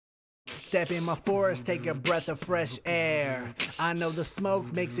Step in my forest, take a breath of fresh air. I know the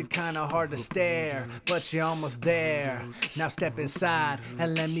smoke makes it kinda hard to stare, but you're almost there. Now step inside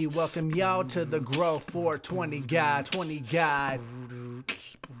and let me welcome y'all to the Grow 420 guide.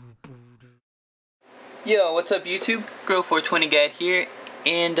 Yo, what's up YouTube? Grow 420 Guide here,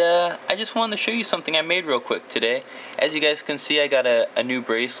 and I just wanted to show you something I made real quick today. As you guys can see, I got a new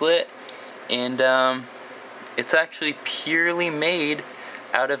bracelet, and it's actually purely made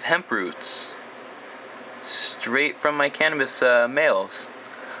out of hemp roots, straight from my cannabis males.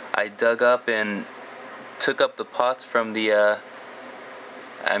 I dug up and took up the pots from the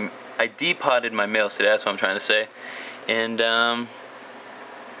I depotted my males today, that's what I'm trying to say. And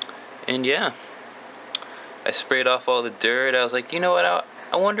yeah, I sprayed off all the dirt. I was like, you know what,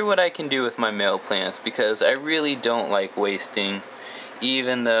 I wonder what I can do with my male plants, because I really don't like wasting,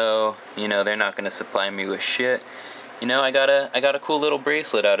 even though, you know, they're not gonna supply me with shit. You know, I got a cool little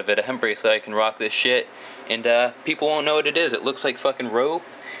bracelet out of it, a hemp bracelet. I can rock this shit, and people won't know what it is. It looks like fucking rope,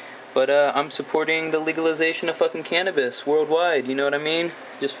 but I'm supporting the legalization of fucking cannabis worldwide. You know what I mean?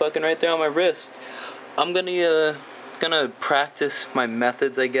 Just fucking right there on my wrist. I'm gonna practice my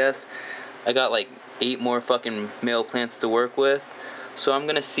methods, I guess. I got like 8 more fucking male plants to work with, so I'm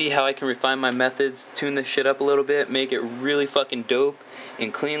gonna see how I can refine my methods, tune this shit up a little bit, make it really fucking dope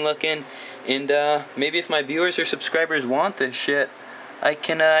and clean looking, and maybe if my viewers or subscribers want this shit, I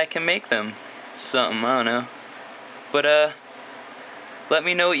can make them something, I don't know. But let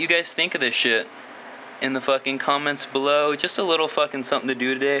me know what you guys think of this shit in the fucking comments below. Just a little fucking something to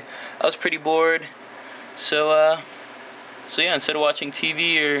do today. I was pretty bored, so yeah, instead of watching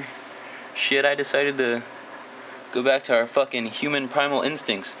TV or shit, I decided to go back to our fucking human primal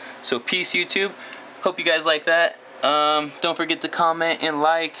instincts. So peace, YouTube. Hope you guys like that. Don't forget to comment and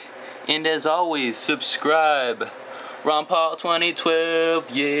like, and as always, subscribe. Ron Paul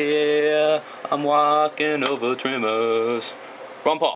 2012, yeah, I'm walking over trimmers. Ron Paul.